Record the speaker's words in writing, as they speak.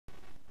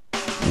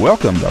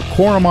Welcome to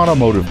Korum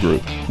Automotive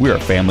Group. We are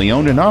family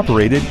owned and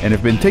operated and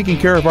have been taking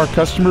care of our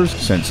customers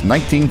since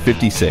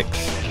 1956.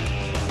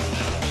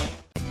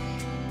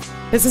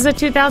 This is a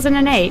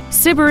 2008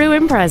 Subaru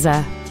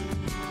Impreza.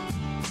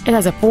 It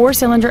has a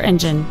 4-cylinder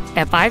engine,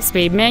 a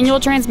 5-speed manual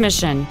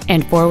transmission,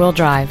 and 4-wheel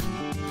drive.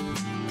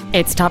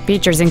 Its top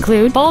features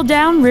include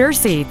fold-down rear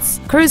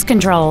seats, cruise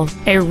control,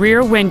 a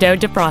rear window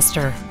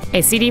defroster,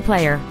 a CD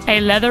player,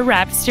 a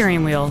leather-wrapped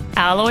steering wheel,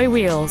 alloy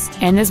wheels,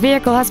 and this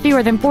vehicle has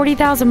fewer than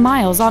 40,000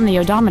 miles on the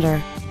odometer.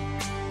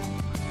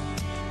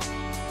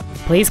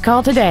 Please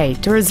call today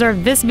to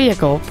reserve this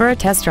vehicle for a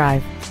test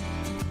drive.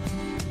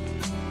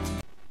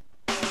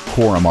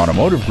 Korum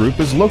Automotive Group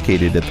is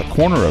located at the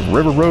corner of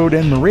River Road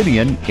and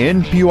Meridian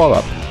in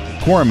Puyallup.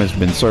 Korum has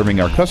been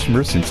serving our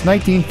customers since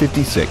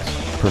 1956,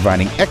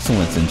 providing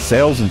excellence in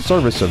sales and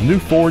service of new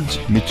Fords,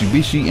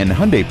 Mitsubishi, and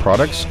Hyundai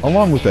products,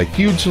 along with a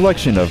huge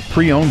selection of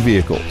pre-owned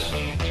vehicles.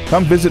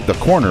 Come visit the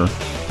corner,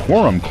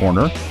 Korum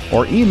Corner,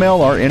 or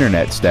email our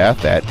internet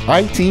staff at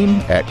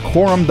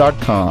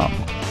iteam@korum.com.